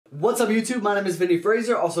What's up, YouTube? My name is Vinny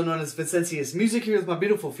Fraser, also known as Vincentius Music, here with my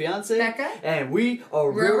beautiful fiance, Becca, and we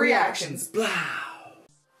are Real Reactions. Blah.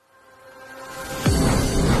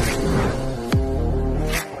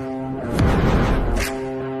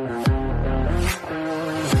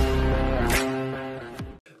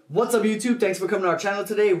 What's up, YouTube? Thanks for coming to our channel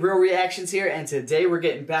today. Real Reactions here, and today we're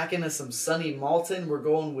getting back into some sunny Malton. We're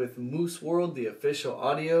going with Moose World, the official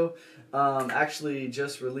audio. Actually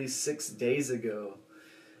just released 6 days ago.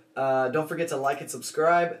 Don't forget to like and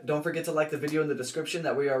subscribe. Don't forget to like the video in the description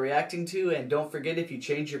that we are reacting to, and don't forget, if you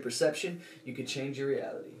change your perception, you can change your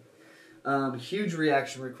reality. Huge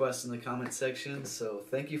reaction requests in the comment section, so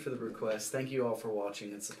thank you for the request. Thank you all for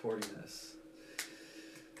watching and supporting us.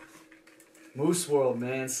 Moose World,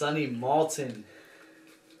 man. Sunny Malton.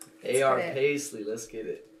 AR Paisley. Let's get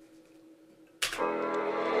it.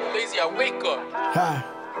 Lazy, I wake up. Hi.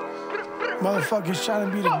 Motherfuckers trying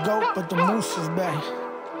to be the GOAT, but the moose is back.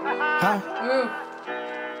 Huh?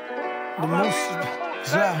 The moose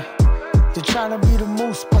is back. They're trying to be the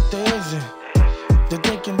moose, but they isn't. They're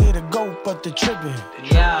thinking they're the GOAT, but they're tripping.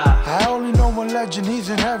 Yeah. I only know one legend, he's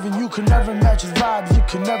in heaven. You can never match his vibes, you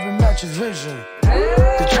can never match his vision.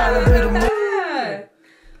 They're trying to be the moose.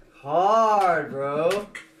 Hard, bro.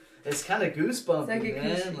 It's kind of goosebumpy, like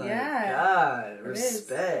man. Like, yeah. God,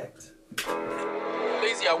 respect.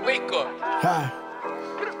 Lazy, I wake up. Hi.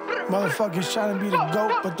 Motherfuckers trying to be the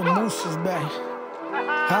GOAT, but the moose is back.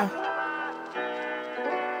 Huh?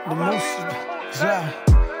 The moose is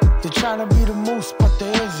back. They're trying to be the moose, but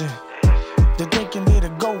they isn't. They're thinking they're the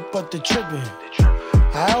GOAT, but they're tripping.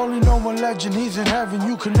 I only know one legend, he's in heaven.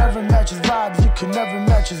 You can never match his vibes, you can never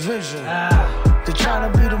match his vision. They're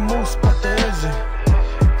trying to be the moose, but they isn't.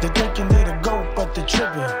 They're thinking they're the GOAT, but they're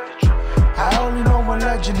tripping. I only know one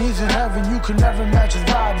legend, he's in heaven. You can never match his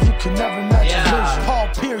vibes, you can never match his vision. Paul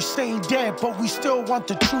Pierce saying dead, but we still want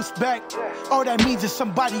the truth back. All that means is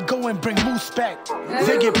somebody go and bring Moose back.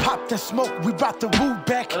 They get popped and smoked, we brought the woo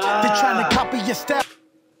back. They're trying to copy your style.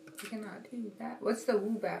 You cannot do that. What's the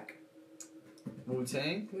woo back?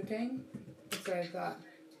 Wu-Tang? Wu-Tang? That's what I thought.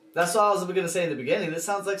 That's what I was going to say in the beginning. This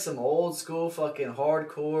sounds like some old school fucking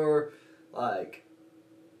hardcore, like,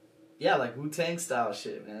 yeah, like Wu-Tang style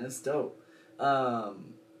shit, man. It's dope.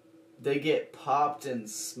 They get popped and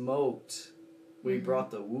smoked. We brought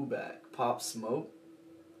the woo back. Pop, smoke.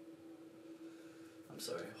 I'm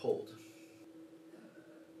sorry, hold.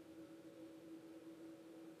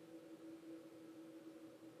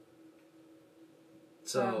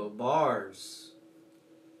 So, bars.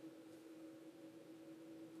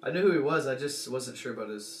 I knew who he was, I just wasn't sure about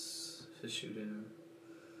his shooting.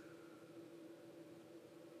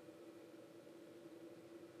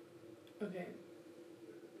 Okay.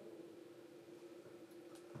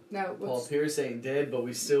 Now, Paul Pierce ain't dead, but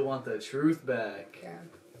we still want the truth back. Yeah.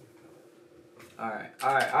 Alright,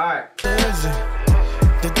 alright, alright.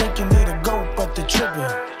 They're thinking they're the GOAT, but they're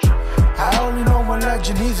tripping. I only know one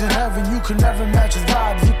legend, he's in heaven. You can never match his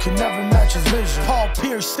vibes, you can never match his vision. Paul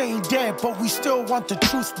Pierce saying dead, but we still want the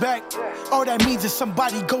truth back. All that means is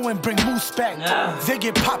somebody go and bring Moose back. They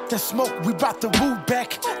get popped and smoked, we brought the woo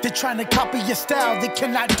back. They're trying to copy your style, they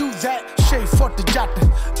cannot do that. Shay fought the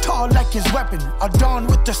Joplin, tall like his weapon. Adorned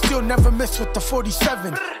with the steel, never miss with the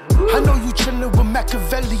 47. I know you chillin' with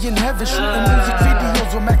Machiavelli in heaven, shooting music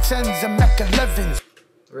videos with Mac 10s and Mac 11s.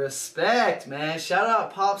 Respect, man. Shout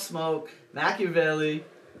out Pop Smoke, Machiavelli,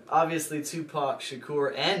 obviously Tupac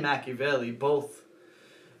Shakur, and Machiavelli, both.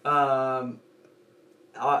 And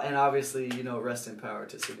obviously, you know, rest in power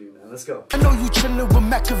to Sadu, man. Let's go. I know you chillin' with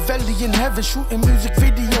Machiavelli in heaven, shooting music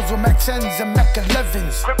videos with Mac 10s and Mac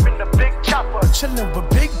 11s. Gripping the big chopper, chillin' with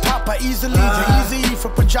Big Papa, easily the easy for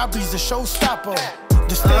Punjabis, the showstopper.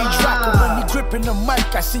 The stage rocker when you gripping the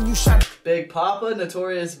mic, I seen you shine. Big Papa,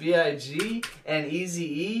 Notorious B.I.G. and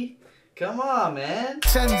Eazy-E. Come on, man.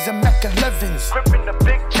 10s and Mac 11s. Gripping the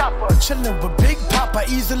big chopper. Chillin' with Big Papa,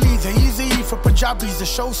 easily the easy for Punjabis, the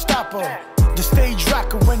showstopper. The stage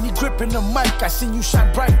rocker when you gripping the mic, I seen you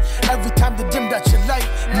shine bright. Every time the dim that you light,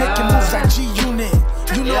 making moves like G-Unit.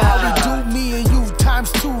 You know how we do, me and you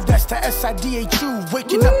 ×2. That's the S-I-D-H-U.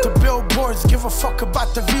 Waking up to billboards, give a fuck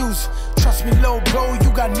about the views. Trust me, little bro,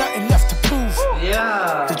 you got nothing left to prove.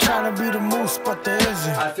 Yeah. They're trying to be the moose, but there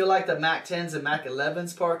isn't. I feel like the Mac 10s and Mac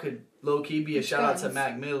 11s part could low-key be a shout-out to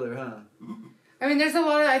Mac Miller, huh? I mean, there's a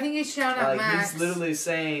lot of, I think he's shouting out like, Max. he's literally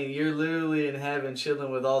saying, you're literally in heaven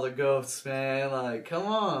chilling with all the ghosts, man. Like, come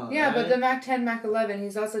on. Yeah, right? but the Mac 10, Mac 11,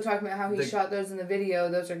 he's also talking about how he shot those in the video.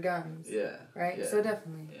 Those are guns. Yeah. Right? Yeah. So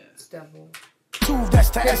definitely, it's double. That's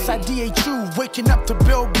the S-I-D-H-U. Waking up to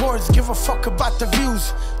billboards, give a fuck about the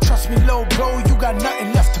views. Trust me, little bro, you got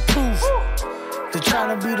nothing left to prove. They're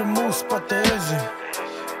trying to be the moose, but there isn't.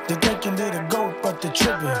 They're thinking they're the GOAT, but they're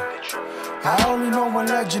tripping. I only know one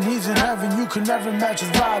legend, he's in heaven. You can never match his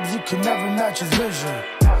vibes, you can never match his vision.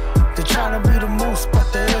 They're trying to be the moose,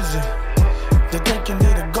 but there isn't. They're thinking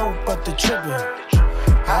they're the GOAT, but they're tripping.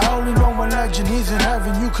 I only know one legend, he's in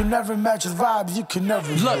heaven. You can never match his vibes, you can never.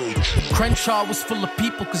 Look, Crenshaw was full of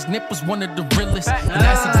people, cause Nip was one of the realest. And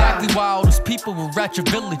that's exactly why all those people were at your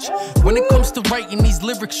village. When it comes to writing these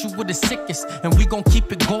lyrics, you were the sickest. And we gon' keep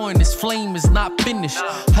it going, this flame is not finished.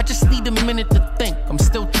 I just need a minute to think, I'm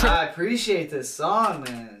still tripping. I appreciate this song,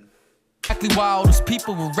 man. Exactly why all those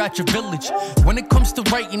people were at your village. When it comes to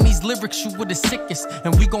writing these lyrics, you were the sickest.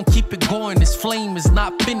 And we gon' keep it going, this flame is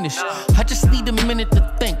not finished. I just need a minute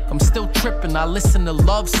to think, I'm still tripping. I listen to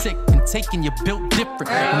Love Sick and Taking You Built Different.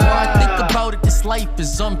 The more I think about it, this life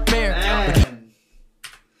is unfair. Man.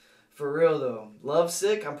 For real though, Love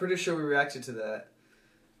Sick, I'm pretty sure we reacted to that.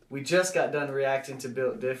 We just got done reacting to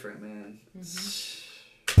Built Different, man.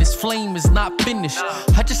 This flame is not finished.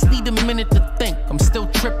 I just need a minute to think, I'm still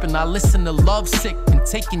tripping. I listen to Love Sick and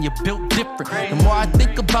Taking You Built Different. The more I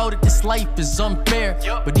think about it, this life is unfair.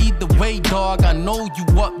 But either way, dog, I know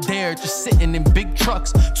you up there, just sitting in big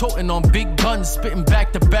trucks, toting on big guns, spitting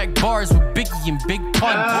back-to-back bars with Biggie and Big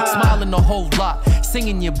Pun, smiling a whole lot,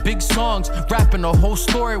 singing your big songs, rapping a whole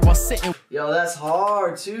story while sitting. Yo, that's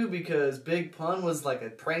hard too, because Big Pun was like a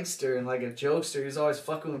prankster and like a jokester. He was always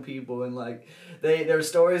fucking with people, and like there were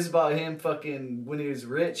stories about him fucking when he was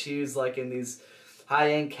rich. He was like in these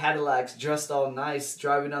high-end Cadillacs, dressed all nice,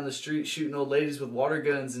 driving down the street, shooting old ladies with water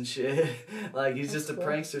guns and shit. Like he's just a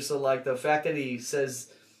prankster. So like the fact that he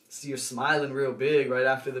says you're smiling real big right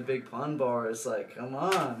after the Big Pun bar, it's like, come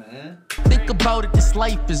on, man. Think about it, this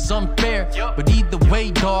life is unfair. But either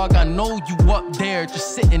way, dog, I know you up there,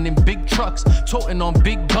 just sitting in big trucks, toting on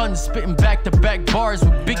big guns, spitting back-to-back bars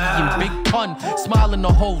with Biggie and Big Pun, smiling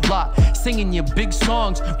a whole lot, singing your big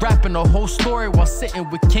songs, rapping a whole story while sitting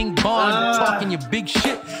with King Bond, talking your big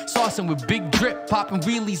shit, saucing with big drip, popping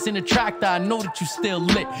wheelies in a tractor. I know that you still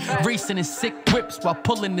lit, racing in sick whips while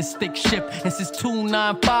pulling the stick shift. And since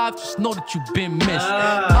 295, just know that you've been missed.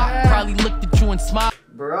 Pop probably looked at you and smiled.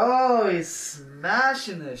 Bro, he's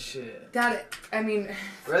smashing this shit. That, I mean...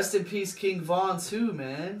 Rest in peace, King Von, too,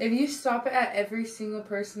 man. If you stop it at every single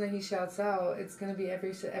person that he shouts out, it's gonna be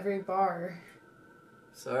every bar.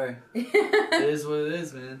 Sorry. It is what it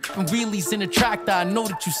is, man. Wheelies in a tractor, I know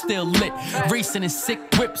that you still lit. Racing in sick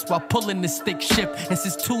whips while pulling the stick shift. And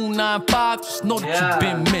since 295, just know that you've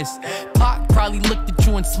been missed. Pac probably looked at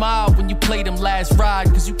you and smiled when you played him last ride,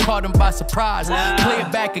 cause you caught him by surprise. Play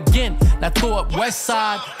it back again, now throw up West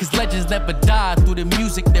Side, cause legends never die, through the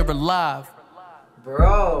music they're alive.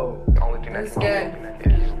 Bro. The only thing that can kill me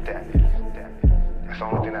is death. That's the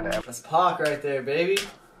only thing that ever. That's Pac right there, baby.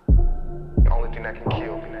 The only thing that can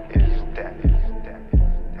kill me is death.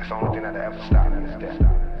 That's the only thing that ever stop me is death.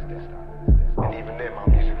 And even then, my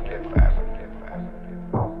music will live forever.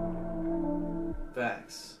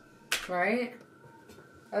 Facts. Right?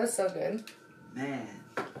 That was so good. Man.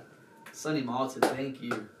 Sonny Malton, thank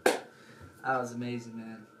you. That was amazing,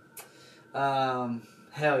 man.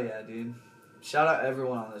 Hell yeah, dude. Shout out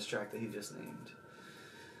everyone on this track that he just named.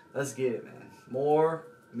 Let's get it, man. More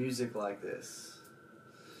music like this.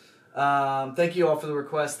 Thank you all for the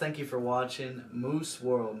request. Thank you for watching Moose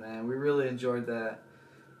World, man. We really enjoyed that.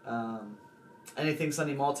 Anything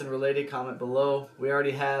Sonny Malton related, comment below. We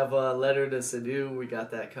already have a Letter to Sadu. We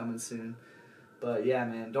got that coming soon. But yeah,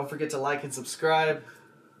 man, don't forget to like and subscribe.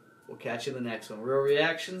 We'll catch you in the next one. Real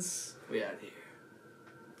Reactions, we out here.